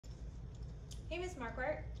Hey, Miss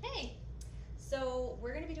Marquardt. Hey. So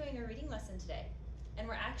we're going to be doing a reading lesson today, and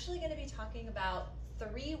we're actually going to be talking about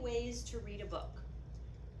 3 ways to read a book.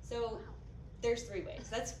 So Wow. there's 3 ways.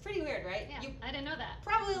 That's pretty weird, right? Yeah, You I didn't know that.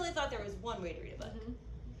 probably only thought there was one way to read a book, Mhm.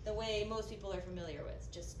 the way most people are familiar with,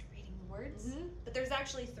 just reading the words. Mhm. But there's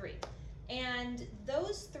actually 3. And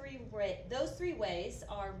those three ways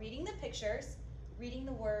are reading the pictures, reading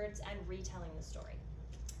the words, and retelling the story.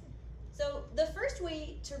 So the first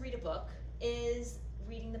way to read a book is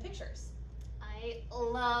reading the pictures. I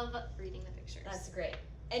love reading the pictures. That's great.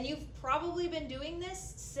 And you've probably been doing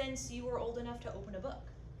this since you were old enough to open a book,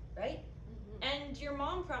 right? Mhm. And your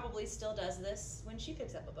mom probably still does this when she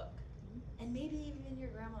picks up a book. And maybe even your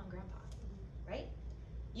grandma and grandpa, right?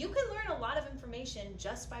 You can learn a lot of information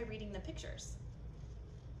just by reading the pictures.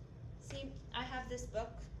 See, I have this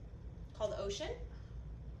book called Ocean.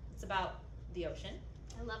 It's about the ocean.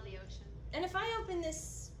 I love the ocean. And if I open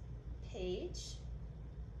this page,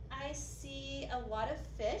 I see a lot of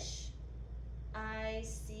fish. I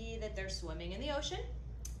see that they're swimming in the ocean.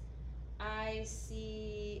 I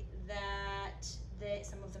see that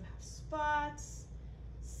some of them have spots.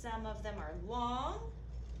 Some of them are long.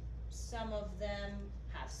 Some of them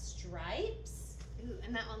have stripes. Ooh,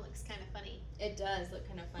 and that one looks kind of funny. It does look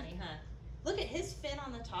kind of funny, huh? Look at his fin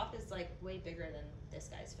on the top is like way bigger than this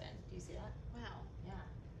guy's fin. Do you see that? Wow. Yeah.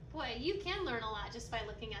 Boy, you can learn a lot just by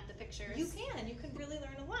looking at the pictures. You can really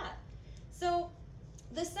learn a lot. So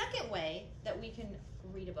the second way that we can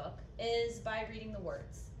read a book is by reading the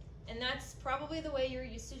words. And that's probably the way you're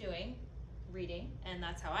used to doing reading, and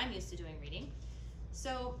that's how I'm used to doing reading.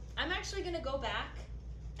 So I'm actually going to go back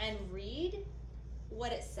and read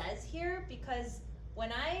what it says here, because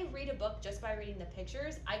when I read a book just by reading the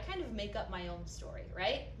pictures, I kind of make up my own story,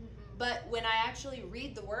 right? Mhm. But when I actually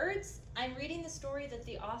read the words, I'm reading the story that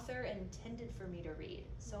the author intended for me to read.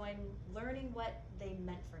 So I'm learning what they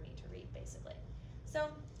meant for me to read, basically. So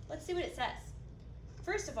let's see what it says.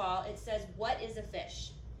 First of all, it says, what is a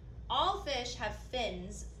fish? All fish have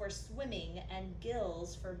fins for swimming and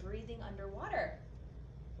gills for breathing underwater.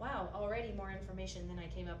 Wow, already more information than I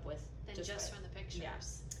came up with. Than just by- from the pictures. Yeah.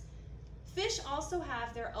 Fish also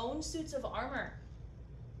have their own suits of armor.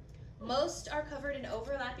 Most are covered in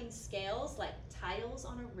overlapping scales like tiles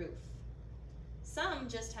on a roof. Some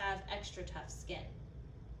just have extra tough skin.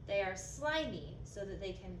 They are slimy so that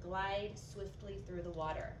they can glide swiftly through the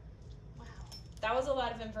water. Wow. That was a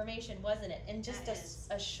lot of information, wasn't it? In just That is.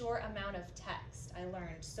 a short amount of text, I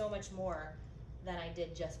learned so much more than I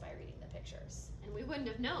did just by reading the pictures. And we wouldn't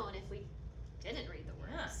have known if we didn't read the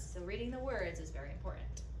words. Yeah, so reading the words is very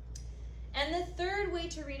important. And the third way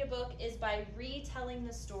to read a book is by retelling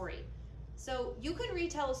the story. So you can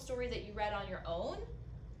retell a story that you read on your own,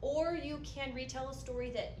 or you can retell a story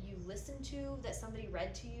that you listened to, that somebody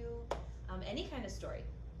read to you, any kind of story.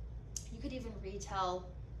 You could even retell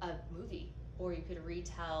a movie, or you could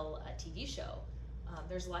retell a TV show.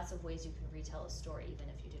 There's lots of ways you can retell a story even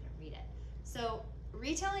if you didn't read it. So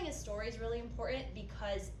retelling a story is really important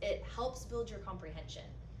because it helps build your comprehension.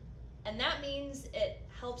 And that means it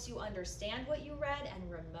helps you understand what you read and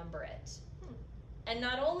remember it. And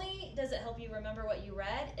not only does it help you remember what you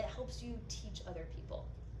read, it helps you teach other people.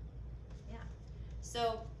 Yeah.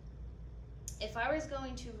 So if I was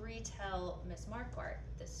going to retell Miss Marquardt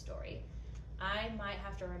this story, I might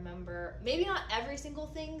have to remember, maybe not every single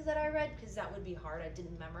thing that I read, because that would be hard. I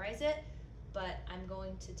didn't memorize it. But I'm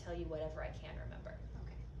going to tell you whatever I can remember.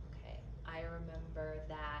 Okay. I remember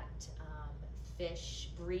that fish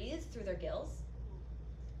breathe through their gills,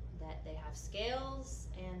 that they have scales,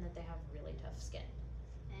 and that they have really tough skin.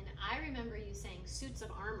 And I remember you saying suits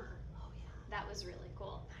of armor. Oh yeah. That was really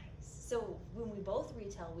cool. Nice. So when we both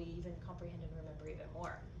retell, we even comprehend and remember even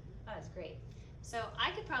more. That was great. So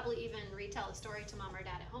I could probably even retell a story to mom or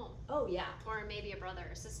dad at home. Oh yeah. Or maybe a brother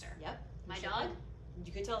or sister. Yep. My You sure dog? could.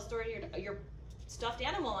 You could tell a story to your stuffed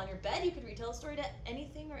animal on your bed. You could retell a story to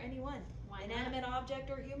anything or anyone. Why not? Inanimate object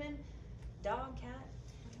or human, dog, cat.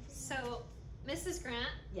 whatever you So, Mrs. Grant, want.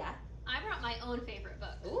 Yeah. I brought my own favorite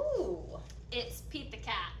book. Ooh. It's Pete the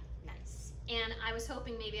Cat. Nice. And I was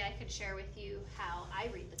hoping maybe I could share with you how I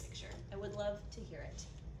read the picture. I would love to hear it.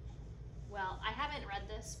 Well, I haven't read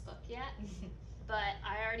this book yet, but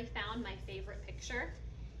I already found my favorite picture.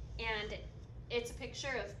 And it's a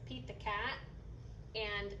picture of Pete the Cat,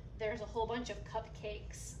 and there's a whole bunch of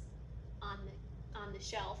cupcakes on the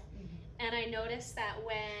shelf. And I noticed that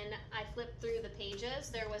when I flipped through the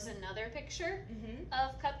pages, there was another picture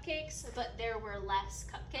of cupcakes, but there were less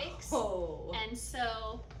cupcakes. Oh. And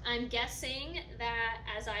so I'm guessing that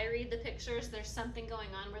as I read the pictures, there's something going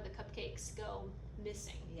on where the cupcakes go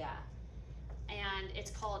missing. Yeah. and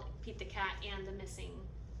it's called Pete the Cat and the Missing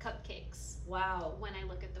Cupcakes. Wow. When I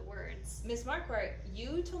look at the words. Miss Marquardt,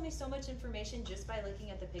 you told me so much information just by looking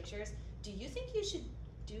at the pictures. Do you think you should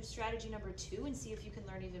do strategy number 2 and see if you can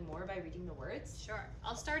learn even more by reading the words? Sure.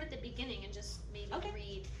 I'll start at the beginning and just maybe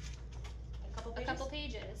read a couple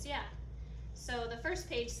pages. Yeah. So the first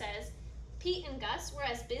page says, Pete and Gus were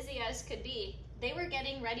as busy as could be. They were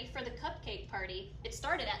getting ready for the cupcake party. It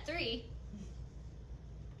started at 3.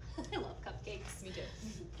 I love cupcakes. Me too.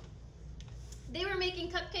 They were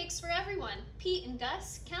making cupcakes for everyone. Pete and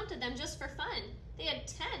Gus counted them just for fun. They had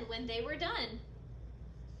 10 when they were done.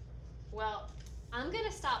 Well, I'm going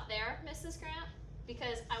to stop there, Mrs. Grant,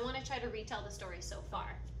 because I want to try to retell the story so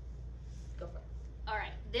far. Go for it. All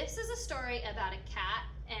right, this is a story about a cat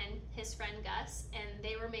and his friend Gus, and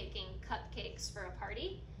they were making cupcakes for a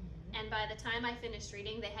party. And by the time I finished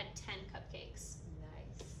reading, they had 10 cupcakes.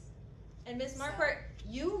 Nice. And Miss Marquardt,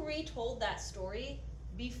 you retold that story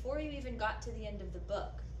before you even got to the end of the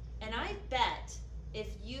book. And I bet if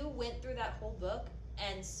you went through that whole book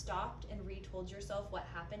and stopped and retold yourself what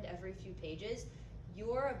happened every few pages,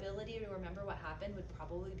 your ability to remember what happened would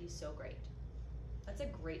probably be so great. That's a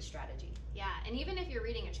great strategy. Yeah, and even if you're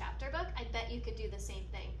reading a chapter book, I bet you could do the same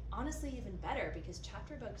thing. Honestly, even better, because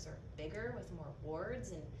chapter books are bigger with more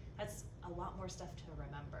words, and that's a lot more stuff to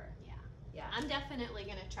remember. Yeah. Yeah. I'm definitely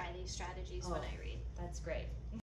going to try these strategies when I read. That's great.